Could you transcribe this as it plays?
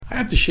I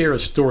have to share a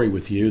story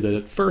with you that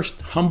at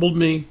first humbled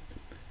me,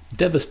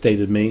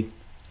 devastated me,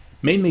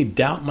 made me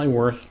doubt my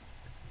worth,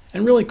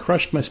 and really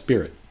crushed my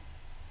spirit.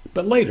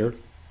 But later,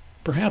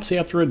 perhaps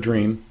after a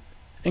dream,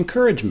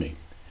 encouraged me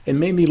and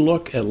made me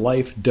look at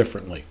life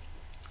differently.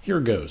 Here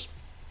goes.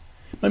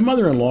 My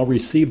mother-in-law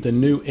received a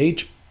new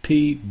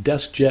HP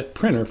DeskJet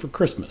printer for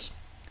Christmas.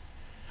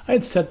 I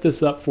had set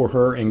this up for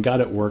her and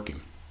got it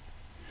working.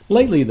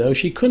 Lately, though,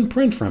 she couldn't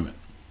print from it.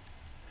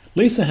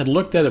 Lisa had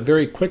looked at it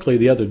very quickly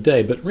the other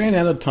day, but ran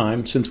out of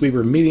time since we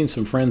were meeting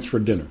some friends for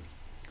dinner.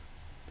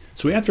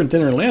 So after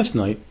dinner last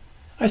night,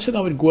 I said I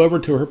would go over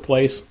to her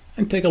place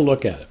and take a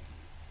look at it.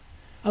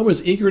 I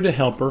was eager to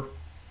help her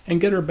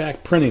and get her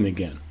back printing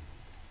again.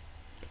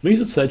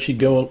 Lisa said she'd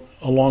go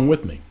along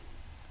with me.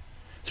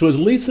 So as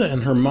Lisa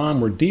and her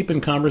mom were deep in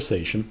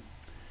conversation,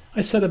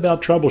 I set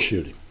about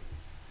troubleshooting.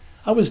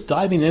 I was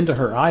diving into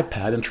her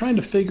iPad and trying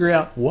to figure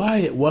out why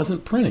it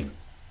wasn't printing.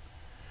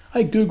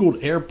 I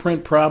Googled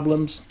AirPrint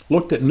problems,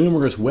 looked at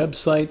numerous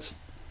websites,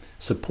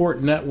 support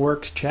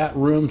networks, chat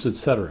rooms,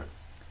 etc.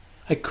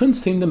 I couldn't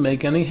seem to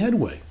make any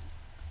headway.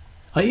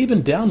 I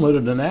even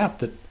downloaded an app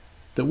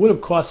that would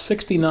have cost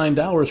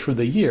 $69 for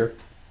the year,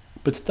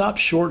 but stopped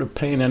short of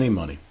paying any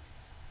money.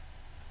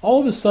 All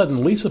of a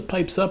sudden, Lisa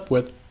pipes up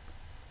with,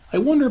 "I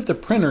wonder if the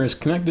printer is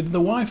connected to the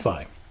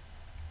Wi-Fi."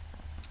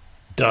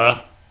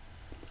 Duh!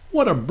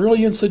 What a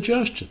brilliant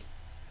suggestion.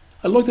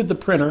 I looked at the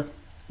printer,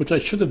 which I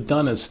should have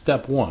done as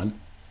step one,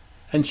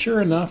 and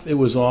sure enough, it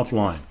was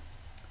offline.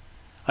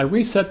 I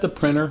reset the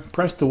printer,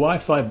 pressed the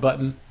Wi-Fi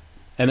button,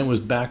 and it was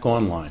back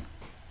online.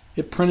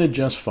 It printed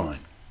just fine.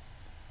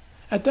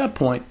 At that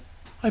point,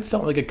 I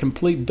felt like a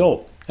complete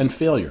dolt and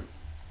failure.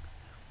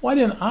 Why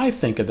didn't I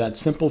think of that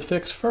simple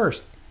fix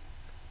first?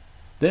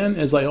 Then,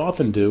 as I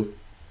often do,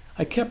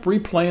 I kept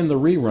replaying the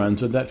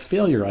reruns of that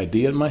failure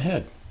idea in my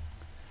head.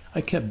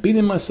 I kept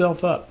beating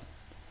myself up.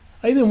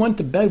 I even went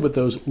to bed with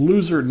those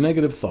loser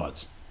negative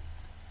thoughts.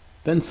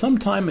 Then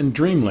sometime in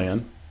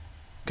dreamland,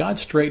 God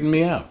straightened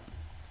me out.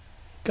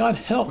 God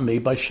helped me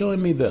by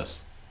showing me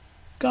this.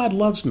 God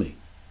loves me.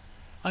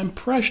 I'm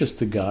precious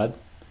to God,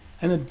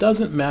 and it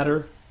doesn't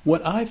matter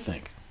what I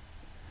think.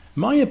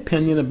 My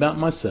opinion about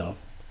myself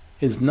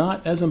is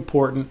not as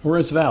important or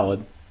as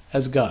valid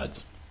as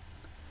God's.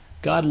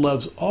 God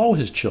loves all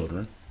his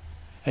children,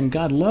 and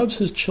God loves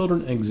his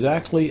children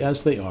exactly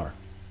as they are.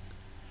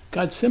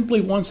 God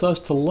simply wants us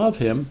to love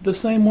him the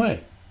same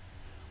way,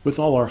 with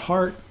all our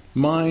heart,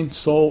 mind,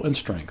 soul, and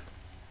strength.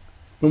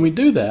 When we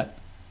do that,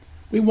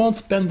 we won't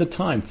spend the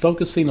time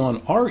focusing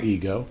on our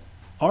ego,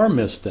 our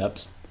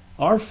missteps,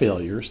 our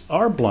failures,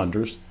 our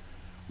blunders,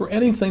 or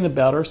anything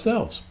about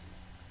ourselves.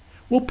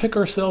 We'll pick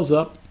ourselves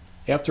up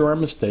after our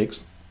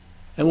mistakes,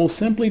 and we'll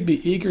simply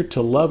be eager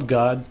to love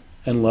God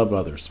and love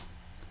others.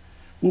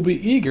 We'll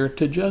be eager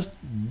to just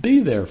be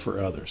there for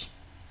others.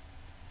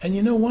 And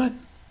you know what?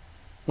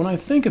 When I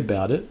think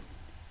about it,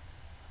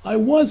 I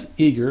was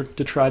eager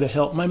to try to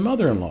help my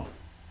mother-in-law,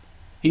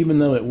 even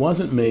though it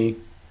wasn't me,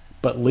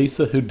 but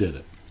Lisa who did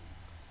it.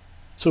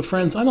 So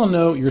friends, I don't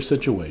know your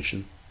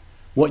situation,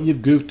 what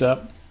you've goofed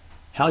up,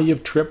 how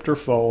you've tripped or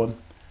fallen,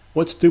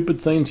 what stupid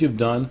things you've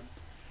done,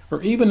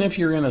 or even if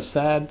you're in a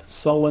sad,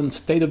 sullen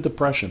state of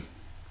depression.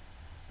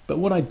 But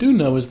what I do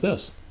know is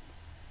this: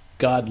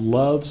 God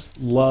loves,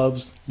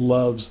 loves,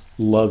 loves,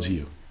 loves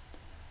you.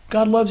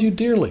 God loves you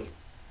dearly.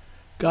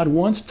 God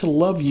wants to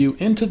love you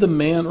into the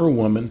man or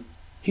woman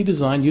he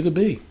designed you to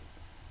be.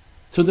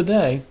 So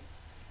today,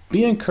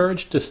 be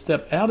encouraged to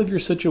step out of your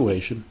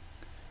situation,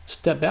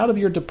 step out of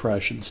your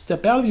depression,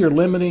 step out of your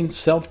limiting,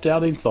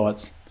 self-doubting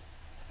thoughts,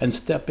 and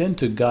step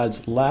into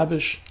God's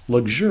lavish,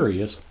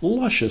 luxurious,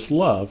 luscious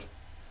love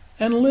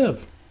and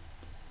live.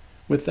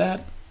 With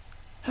that,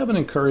 have an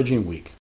encouraging week.